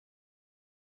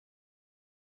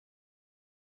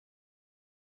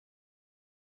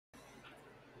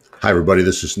Hi everybody,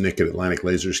 this is Nick at Atlantic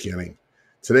Laser Scanning.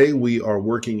 Today we are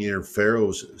working in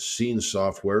FARO's SCENE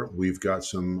software. We've got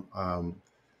some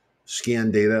scan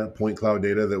data, point cloud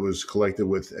data that was collected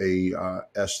with a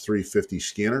S350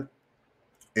 scanner.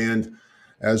 And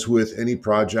as with any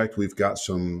project, we've got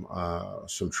some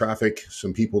traffic,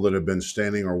 some people that have been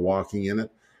standing or walking in it.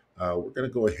 We're going to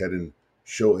go ahead and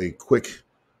show a quick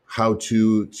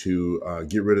how-to to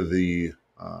get rid of the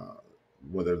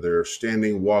whether they're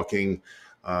standing, walking,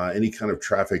 any kind of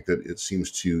traffic that it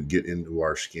seems to get into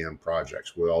our scan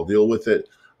projects. We'll deal with it.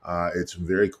 It's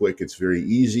very quick. It's very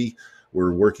easy.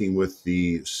 We're working with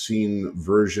the SCENE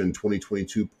version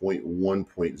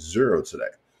 2022.1.0 today.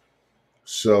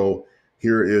 So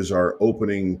here is our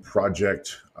opening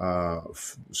project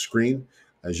screen.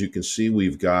 As you can see,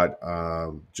 we've got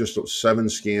just 7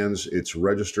 scans. It's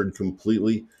registered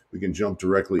completely. We can jump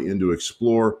directly into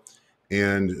Explore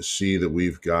and see that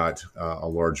we've got a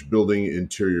large building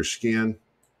interior scan.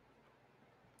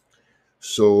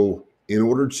 So in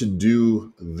order to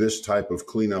do this type of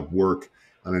cleanup work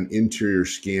on an interior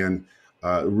scan,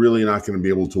 really not going to be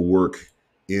able to work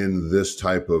in this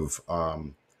type of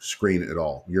screen at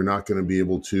all. You're not going to be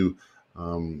able to,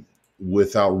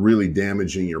 without really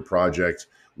damaging your project,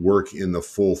 work in the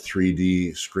full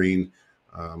 3D screen.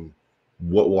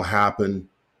 What will happen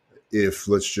if,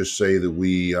 let's just say that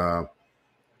we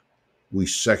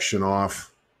section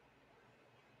off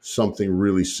something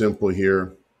really simple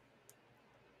here,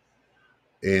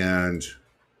 and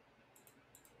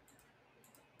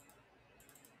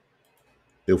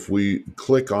if we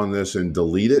click on this and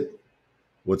delete it,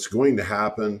 what's going to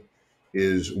happen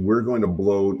is we're going to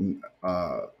blow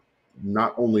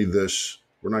not only this,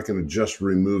 we're not going to just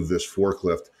remove this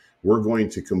forklift, we're going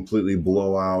to completely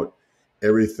blow out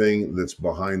everything that's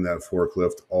behind that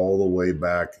forklift all the way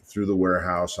back through the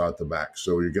warehouse out the back.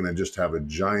 So you're going to just have a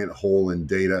giant hole in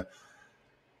data.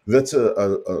 That's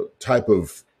a type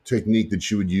of technique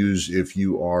that you would use if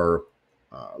you are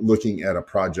looking at a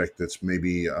project that's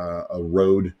maybe a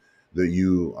road that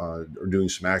you are doing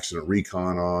some accident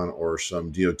recon on, or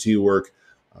some DOT work.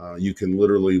 You can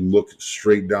literally look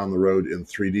straight down the road in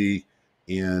 3D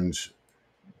and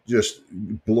just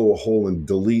blow a hole and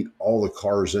delete all the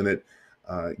cars in it.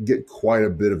 Get quite a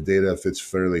bit of data if it's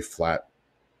fairly flat.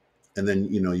 And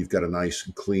then, you've got a nice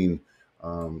clean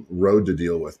road to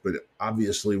deal with. But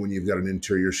obviously when you've got an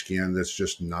interior scan, that's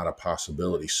just not a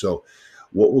possibility. So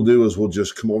what we'll do is we'll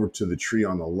just come over to the tree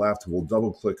on the left. We'll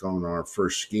double click on our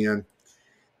first scan.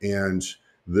 And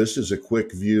this is a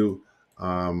quick view.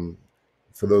 For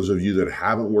those of you that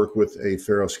haven't worked with a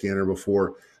FARO scanner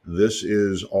before, this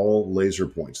is all laser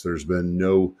points. There's been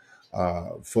no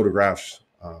photographs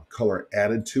color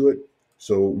added to it.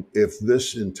 So if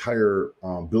this entire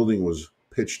building was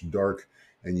pitch dark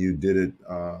and you did it,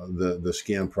 the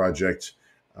scan project,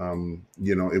 it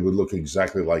would look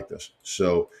exactly like this.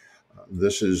 So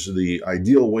this is the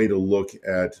ideal way to look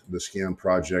at the scan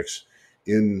projects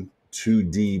in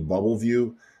 2D bubble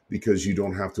view, because you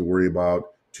don't have to worry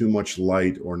about too much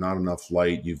light or not enough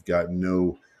light. You've got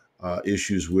no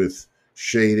issues with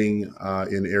shading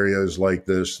in areas like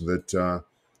this that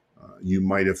you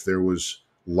might, if there was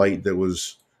light that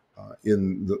was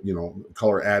in the,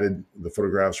 color added, the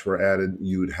photographs were added,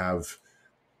 you would have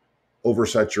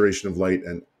oversaturation of light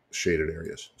and shaded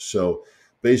areas. So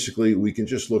basically we can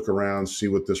just look around, see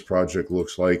what this project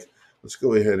looks like. Let's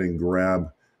go ahead and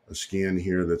grab a scan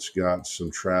here that's got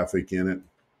some traffic in it.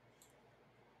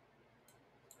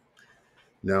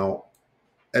 Now,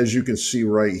 as you can see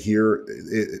right here,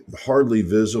 it hardly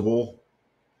visible,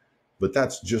 but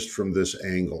that's just from this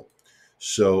angle.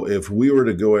 So if we were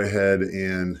to go ahead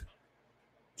and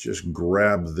just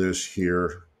grab this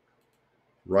here,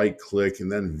 right click,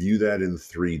 and then view that in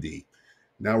 3D.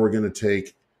 Now we're going to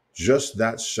take just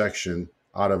that section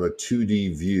out of a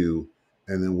 2D view,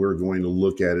 and then we're going to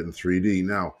look at it in 3D.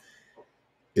 Now,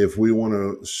 if we want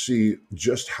to see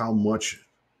just how much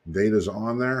data is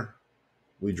on there,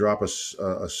 we drop a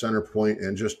center point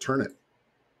and just turn it.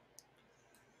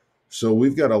 So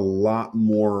we've got a lot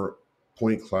more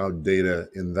point cloud data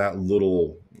in that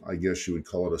little, I guess you would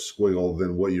call it a squiggle,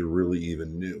 than what you really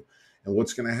even knew. And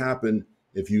what's going to happen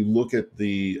if you look at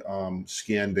the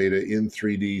scan data in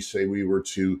 3D, say we were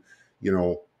to,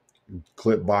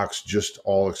 clip box just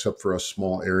all except for a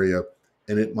small area,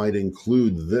 and it might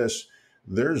include this,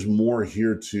 there's more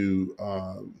here to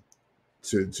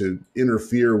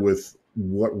interfere with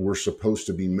what we're supposed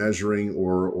to be measuring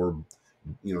or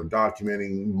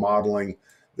documenting, modeling.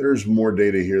 There's more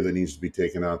data here that needs to be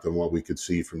taken out than what we could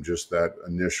see from just that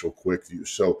initial quick view.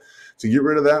 So to get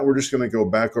rid of that, we're just going to go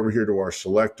back over here to our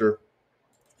selector,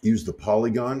 use the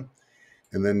polygon,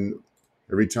 And then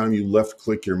every time you left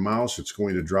click your mouse, it's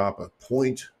going to drop a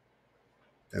point,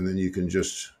 and then you can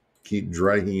just keep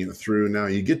dragging it through. Now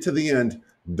you get to the end,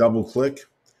 double click,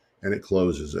 and it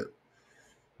closes it.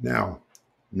 Now,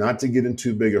 not to get in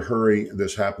too big a hurry,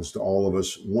 this happens to all of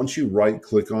us. Once you right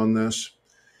click on this,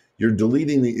 you're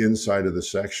deleting the inside of the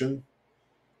section.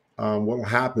 What will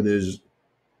happen is,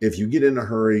 if you get in a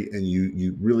hurry and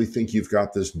you really think you've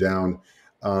got this down,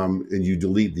 and you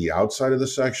delete the outside of the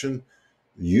section,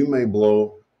 you may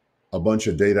blow a bunch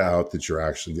of data out that you're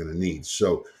actually going to need.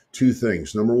 So 2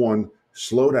 things. Number 1,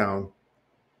 slow down,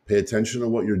 pay attention to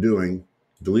what you're doing,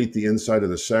 delete the inside of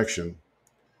the section.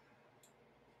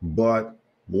 But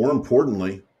more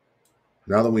importantly,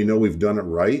 now that we know we've done it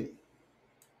right,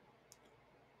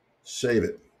 save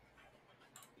it.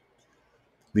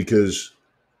 Because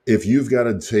if you've got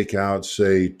to take out,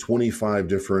 say, 25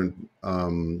 different,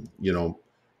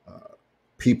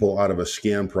 people out of a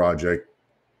scan project,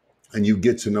 and you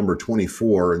get to number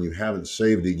 24 and you haven't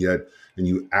saved it yet, and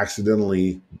you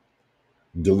accidentally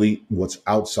delete what's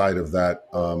outside of that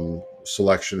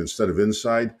selection instead of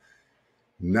inside,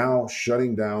 now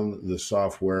shutting down the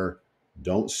software,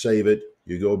 don't save it.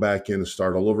 You go back in and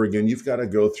start all over again. You've got to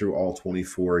go through all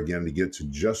 24 again to get to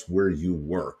just where you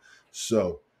were.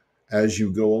 So as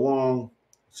you go along,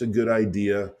 it's a good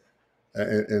idea.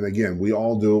 And again, we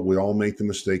all do it. We all make the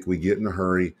mistake. We get in a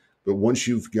hurry. But once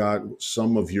you've got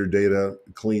some of your data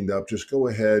cleaned up, just go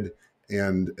ahead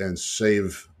and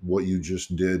save what you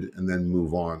just did and then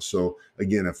move on. So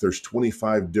again, if there's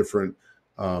 25 different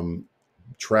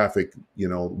traffic,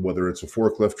 whether it's a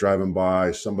forklift driving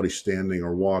by, somebody standing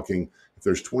or walking, if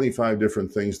there's 25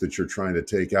 different things that you're trying to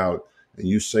take out, and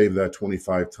you save that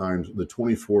 25 times, the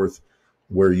 24th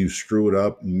where you screw it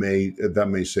up may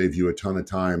save you a ton of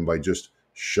time by just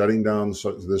shutting down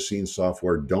the scene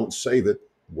software. Don't save it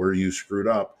where you screwed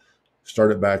up, start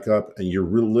it back up, and you're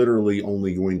literally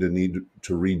only going to need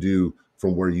to redo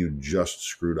from where you just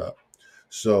screwed up.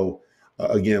 So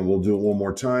again, we'll do it one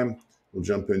more time. We'll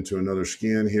jump into another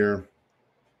scan here.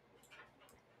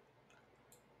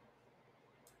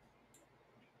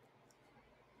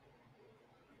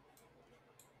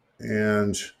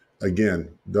 And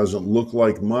again, doesn't look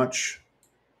like much,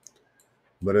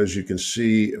 but as you can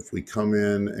see, if we come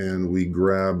in and we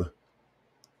grab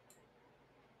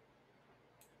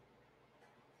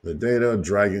the data,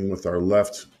 dragging with our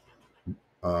left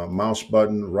mouse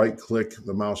button, right click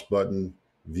the mouse button,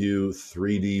 view,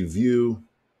 3D view.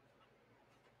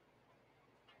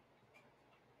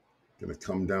 Going to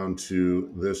come down to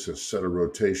this and set a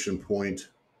rotation point,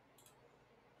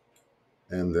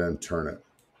 and then turn it.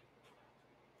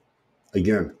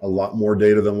 Again, a lot more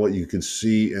data than what you could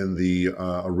see in the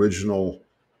original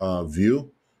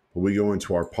view. But we go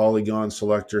into our polygon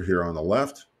selector here on the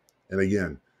left. And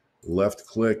again, left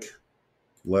click,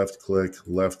 left click,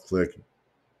 left click,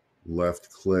 left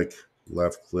click,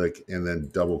 left click, and then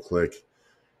double click.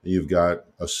 And you've got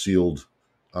a sealed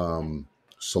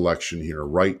selection here.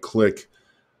 Right click,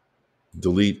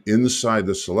 delete inside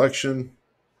the selection,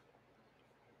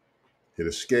 hit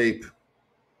escape.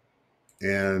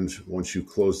 And once you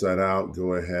close that out,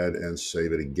 go ahead and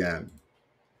save it again.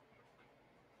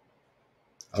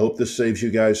 I hope this saves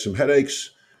you guys some headaches.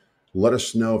 Let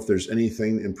us know if there's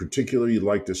anything in particular you'd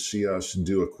like to see us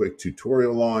do a quick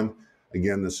tutorial on.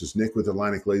 Again, this is Nick with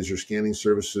Atlantic Laser Scanning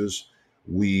Services.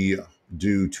 We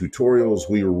do tutorials.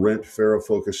 We rent FARO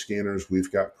Focus scanners.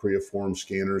 We've got Creaform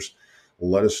scanners.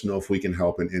 Let us know if we can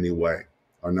help in any way.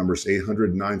 Our number is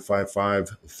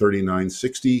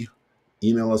 800-955-3960.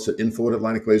 Email us at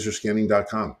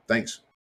info@atlanticlaserscanning.com. Thanks.